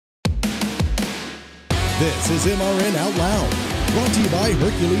This is MRN Out Loud, brought to you by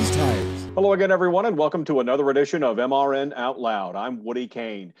Hercules Tires. Hello again, everyone, and welcome to another edition of MRN Out Loud. I'm Woody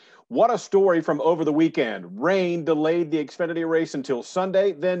Cain. What a story from over the weekend. Rain delayed the Xfinity race until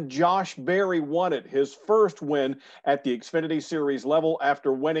Sunday. Then Josh Berry won it, his first win at the Xfinity Series level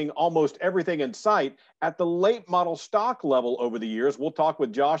after winning almost everything in sight at the late model stock level over the years. We'll talk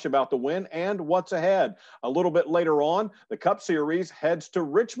with Josh about the win and what's ahead. A little bit later on, the Cup Series heads to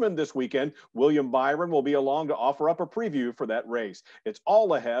Richmond this weekend. William Byron will be along to offer up a preview for that race. It's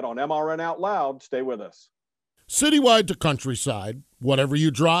all ahead on MRN Out Loud. Stay with us. Citywide to countryside, whatever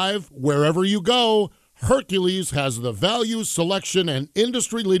you drive, wherever you go, Hercules has the value, selection, and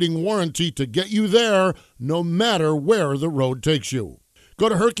industry-leading warranty to get you there no matter where the road takes you. Go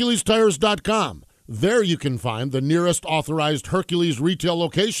to HerculesTires.com. There you can find the nearest authorized Hercules retail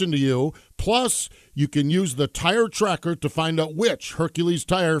location to you. Plus, you can use the tire tracker to find out which Hercules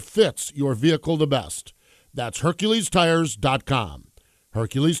tire fits your vehicle the best. That's HerculesTires.com.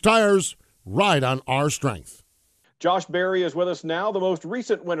 Hercules Tires, ride on our strength. Josh Berry is with us now, the most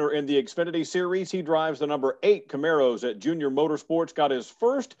recent winner in the Xfinity Series. He drives the number 8 Camaros at Junior Motorsports, got his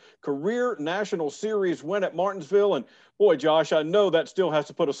first career National Series win at Martinsville. And boy, Josh, I know that still has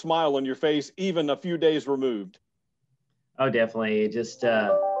to put a smile on your face, even a few days removed. Oh, definitely. It just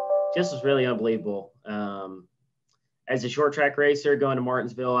was really unbelievable. As a short track racer going to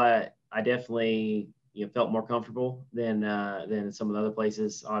Martinsville, I definitely felt more comfortable than some of the other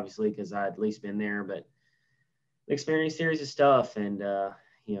places, obviously, because I had at least been there. But the Xfinity Series is tough, and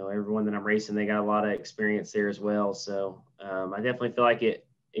everyone that I'm racing, they got a lot of experience there as well. So I definitely feel like it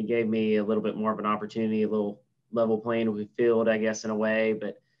gave me a little bit more of an opportunity, a little level playing field, I guess, in a way.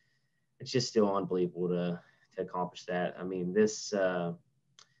 But it's just still unbelievable to accomplish that. I mean, this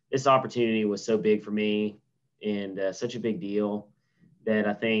opportunity was so big for me and such a big deal that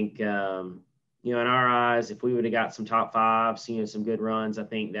I think in our eyes, if we would have got some top fives, some good runs, I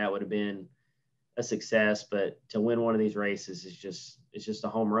think that would have been a success. But to win one of these races is just a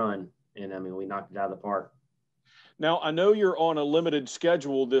home run. And I mean, we knocked it out of the park. Now, I know you're on a limited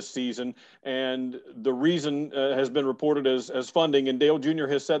schedule this season, and the reason has been reported as funding, and Dale Jr.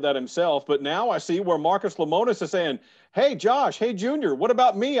 has said that himself. But now I see where Marcus Lemonis is saying, hey, Josh, hey, Junior, what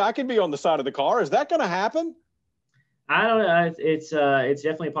about me? I can be on the side of the car. Is that going to happen? I don't know. It's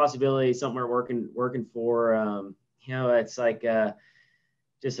definitely a possibility, something we're working for. It's like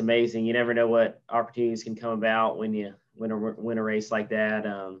just amazing. You never know what opportunities can come about when you win a race like that.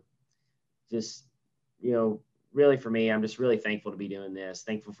 Really for me, I'm just really thankful to be doing this.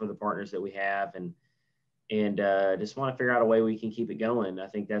 Thankful for the partners that we have, and just want to figure out a way we can keep it going. I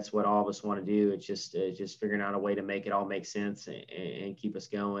think that's what all of us want to do. It's just figuring out a way to make it all make sense and keep us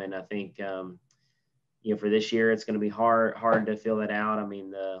going. I think for this year, it's going to be hard to fill that out. I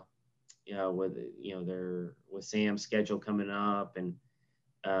mean, with Sam's schedule coming up, and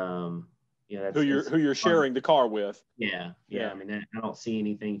that's who you're sharing the car with. Yeah. I mean, I don't see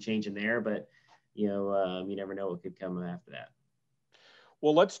anything changing there, but you never know what could come after that.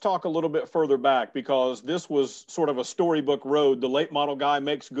 Well, let's talk a little bit further back, because this was sort of a storybook road. The late model guy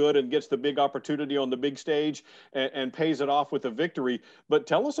makes good and gets the big opportunity on the big stage and pays it off with a victory. But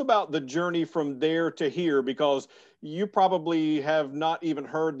tell us about the journey from there to here, because you probably have not even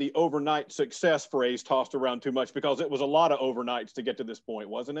heard the overnight success phrase tossed around too much, because it was a lot of overnights to get to this point,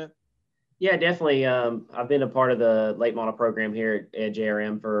 wasn't it? Yeah, definitely. I've been a part of the late model program here at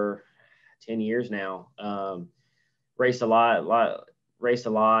JRM for 10 years now. Raced a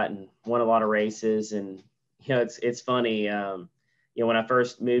lot and won a lot of races. And, it's funny. When I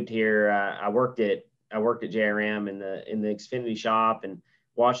first moved here, I worked at JRM in the Xfinity shop and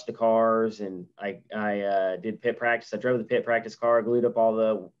watched the cars, and I did pit practice. I drove the pit practice car, glued up all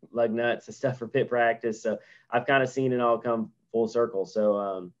the lug nuts and stuff for pit practice. So I've kind of seen it all come full circle.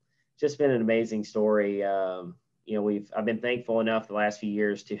 So just been an amazing story. I've been thankful enough the last few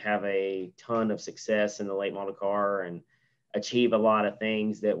years to have a ton of success in the late model car and achieve a lot of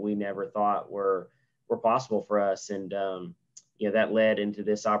things that we never thought were possible for us. And, that led into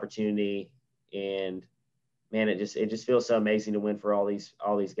this opportunity. And man, it just feels so amazing to win for all these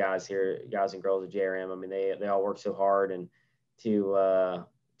guys here, guys and girls at JRM. I mean, they all work so hard, and to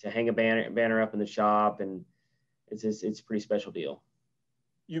hang a banner up in the shop, and it's a pretty special deal.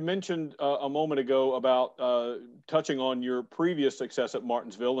 You mentioned a moment ago about touching on your previous success at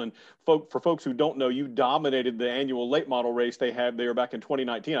Martinsville. And for folks who don't know, you dominated the annual late model race they had there back in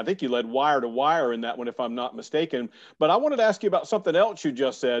 2019. I think you led wire to wire in that one, if I'm not mistaken. But I wanted to ask you about something else you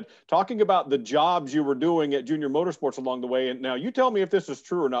just said, talking about the jobs you were doing at Junior Motorsports along the way. And now you tell me if this is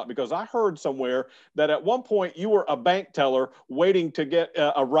true or not, because I heard somewhere that at one point you were a bank teller waiting to get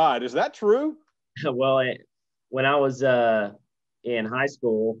a ride. Is that true? Well, when I was in high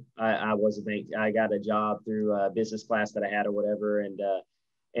school, I was a bank. I got a job through a business class that I had or whatever,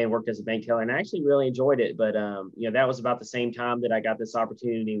 and worked as a bank teller, and I actually really enjoyed it. But that was about the same time that I got this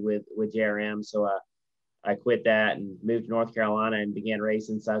opportunity with JRM. So I quit that and moved to North Carolina and began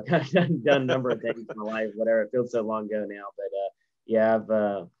racing. So I've kind of done a number of things in my life, whatever. It feels so long ago now, but yeah, I've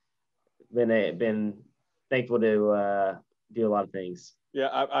been thankful to do a lot of things. Yeah,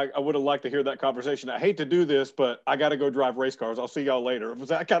 I would have liked to hear that conversation. I hate to do this, but I got to go drive race cars. I'll see y'all later. Was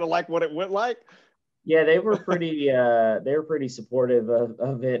that kind of like what it went like? Yeah, they were pretty supportive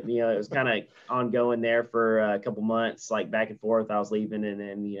of it. It was kind of ongoing there for a couple months, like back and forth. I was leaving, and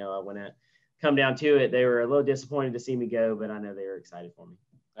then when it come down to it, they were a little disappointed to see me go, but I know they were excited for me.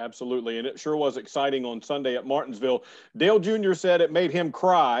 Absolutely, and it sure was exciting on Sunday at Martinsville. Dale Jr. said it made him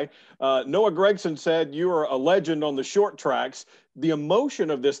cry. Noah Gregson said you are a legend on the short tracks. The emotion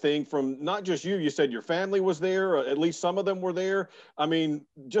of this thing from not just you said your family was there, or at least some of them were there. I mean,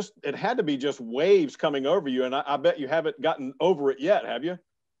 it had to be just waves coming over you, and I bet you haven't gotten over it yet, have you?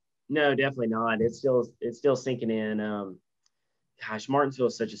 No, definitely not. It's still sinking in. Gosh, Martinsville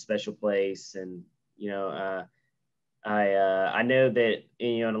is such a special place, and I know that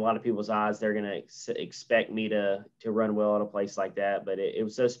in a lot of people's eyes they're going to expect me to run well at a place like that, but it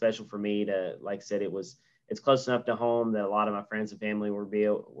was so special for me to, like I said, it's close enough to home that a lot of my friends and family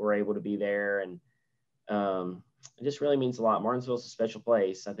were able to be there, and it just really means a lot. Martinsville is a special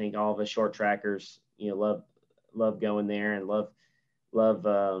place. I think all of us short trackers love going there and love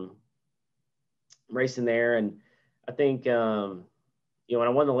racing there, and I think when I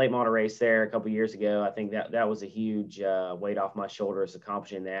won the late model race there a couple of years ago, I think that was a huge weight off my shoulders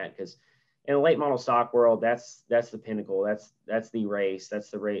accomplishing that, because in the late model stock world, that's the pinnacle. That's the race.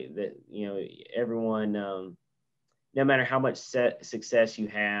 That's the race that everyone, no matter how much success you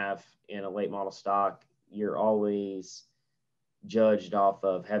have in a late model stock, you're always judged off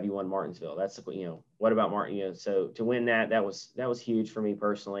of have you won Martinsville. That's what about Martin? So to win that was huge for me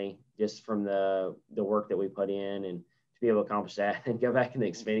personally, just from the work that we put in and be able to accomplish that and go back in the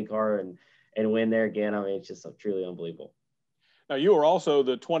Xfinity car and win there again. I mean, it's just truly unbelievable. Now, you are also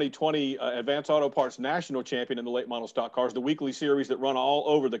the 2020 Advanced Auto Parts National Champion in the late model stock cars, the weekly series that run all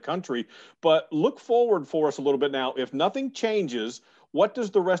over the country. But look forward for us a little bit now. If nothing changes, what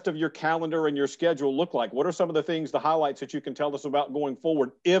does the rest of your calendar and your schedule look like? What are some of the things, the highlights that you can tell us about going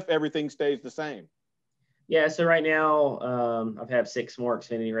forward if everything stays the same? Yeah, so right now I've had 6 more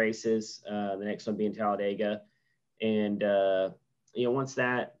Xfinity races, the next one being Talladega. And, once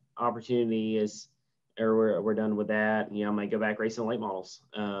that opportunity is, or we're done with that, I might go back racing late models.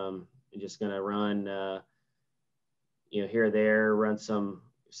 I'm just going to run, here or there, run some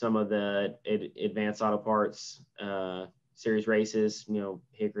of the advanced auto parts series races,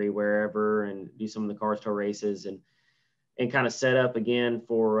 Hickory, wherever, and do some of the car tour races and kind of set up again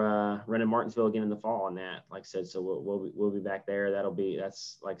for running Martinsville again in the fall on that. Like I said, so we'll be back there.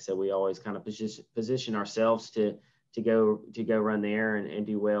 That's like I said, we always kind of position ourselves to go run there and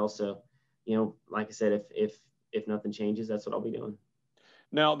do well. So, like I said, if nothing changes, that's what I'll be doing.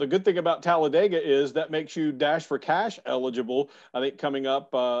 Now, the good thing about Talladega is that makes you Dash for Cash eligible. I think coming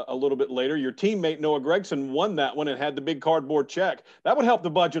up a little bit later, your teammate Noah Gregson won that one and had the big cardboard check. That would help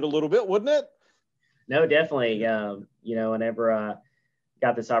the budget a little bit, wouldn't it? No, definitely. Whenever I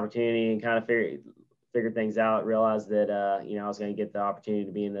got this opportunity and kind of figured things out, realized that, I was going to get the opportunity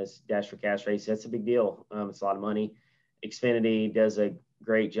to be in this Dash for Cash race. That's a big deal. It's a lot of money. Xfinity does a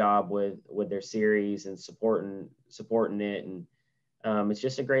great job with their series and supporting it. And it's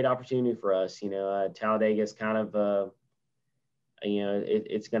just a great opportunity for us. Talladega is kind of,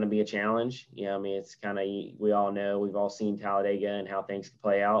 it's going to be a challenge. It's kind of, we all know, we've all seen Talladega and how things can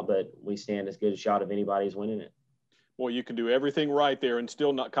play out, but we stand as good a shot of anybody who's winning it. Well, you can do everything right there and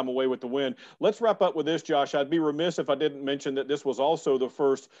still not come away with the win. Let's wrap up with this, Josh. I'd be remiss if I didn't mention that this was also the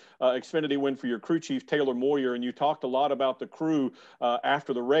first Xfinity win for your crew chief, Taylor Moyer, and you talked a lot about the crew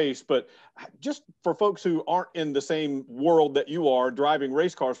after the race. But just for folks who aren't in the same world that you are, driving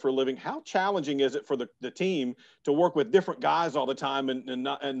race cars for a living, how challenging is it for the team to work with different guys all the time and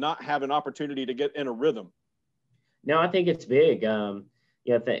not have an opportunity to get in a rhythm? No, I think it's big.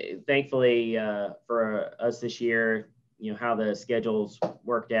 Thankfully for us this year, how the schedules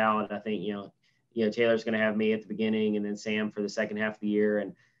worked out. And I think, Taylor's going to have me at the beginning and then Sam for the second half of the year.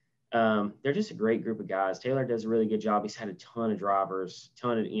 And they're just a great group of guys. Taylor does a really good job. He's had a ton of drivers,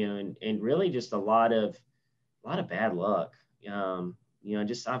 and really just a lot of bad luck.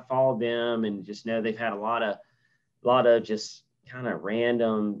 I followed them and just know they've had a lot of just kind of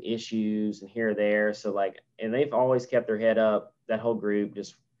random issues and here or there. So and they've always kept their head up. That whole group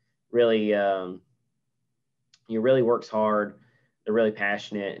just really, He really works hard. They're really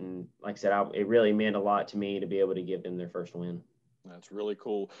passionate. And like I said, it really meant a lot to me to be able to give them their first win. That's really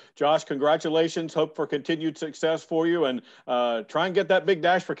cool. Josh, congratulations. Hope for continued success for you, and try and get that big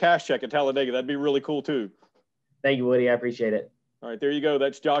Dash for Cash check at Talladega. That'd be really cool too. Thank you, Woody. I appreciate it. All right, there you go.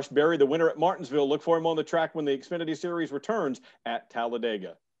 That's Josh Berry, the winner at Martinsville. Look for him on the track when the Xfinity Series returns at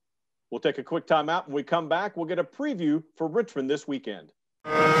Talladega. We'll take a quick time out. When we come back, we'll get a preview for Richmond this weekend.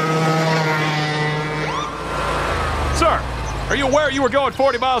 Sir, are you aware you were going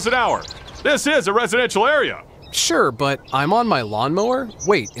 40 miles an hour? This is a residential area. Sure, but I'm on my lawnmower?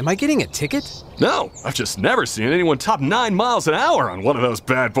 Wait, am I getting a ticket? No, I've just never seen anyone top 9 miles an hour on one of those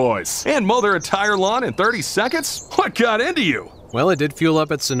bad boys. And mow their entire lawn in 30 seconds? What got into you? Well, it did fuel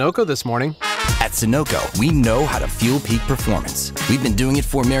up at Sunoco this morning. At Sunoco, we know how to fuel peak performance. We've been doing it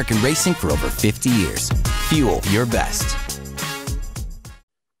for American racing for over 50 years. Fuel your best.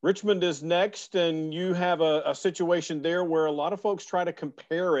 Richmond is next, and you have a situation there where a lot of folks try to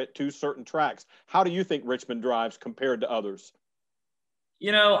compare it to certain tracks. How do you think Richmond drives compared to others?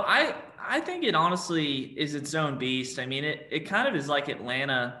 You know, I think it honestly is its own beast. I mean, it kind of is like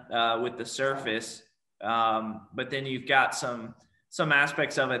Atlanta with the surface, but then you've got some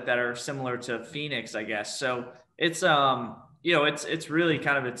aspects of it that are similar to Phoenix, I guess. So it's it's really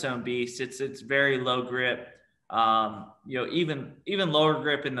kind of its own beast. It's very low grip. Even lower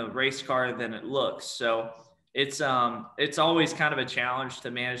grip in the race car than it looks. So it's always kind of a challenge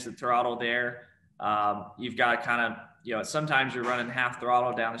to manage the throttle there. You've got to kind of, sometimes you're running half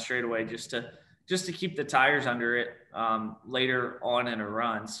throttle down the straightaway just to keep the tires under it, later on in a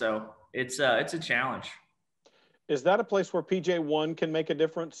run. So it's a challenge. Is that a place where PJ1 can make a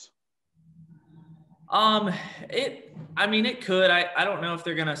difference? It could. I don't know if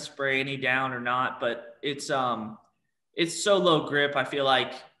they're going to spray any down or not, but it's so low grip. I feel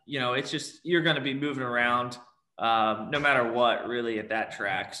like, it's just, you're going to be moving around, no matter what really at that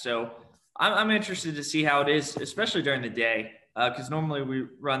track. So I'm interested to see how it is, especially during the day. Cause normally we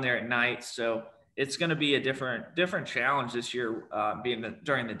run there at night. So it's going to be a different challenge this year,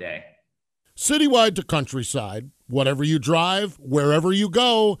 during the day. Citywide to countryside, whatever you drive, wherever you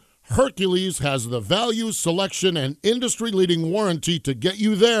go, Hercules has the value, selection, and industry-leading warranty to get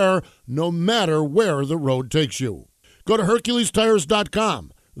you there no matter where the road takes you. Go to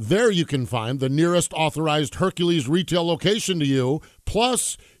HerculesTires.com. There you can find the nearest authorized Hercules retail location to you.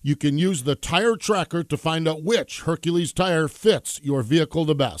 Plus, you can use the tire tracker to find out which Hercules tire fits your vehicle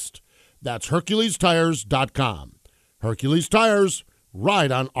the best. That's HerculesTires.com. Hercules Tires,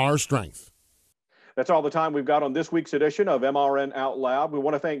 ride on our strength. That's all the time we've got on this week's edition of MRN Out Loud. We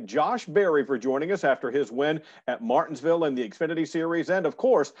want to thank Josh Berry for joining us after his win at Martinsville in the Xfinity Series, and of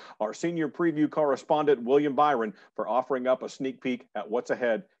course, our senior preview correspondent, William Byron, for offering up a sneak peek at what's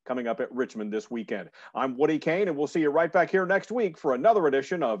ahead coming up at Richmond this weekend. I'm Woody Cain, and we'll see you right back here next week for another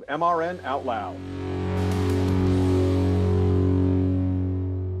edition of MRN Out Loud.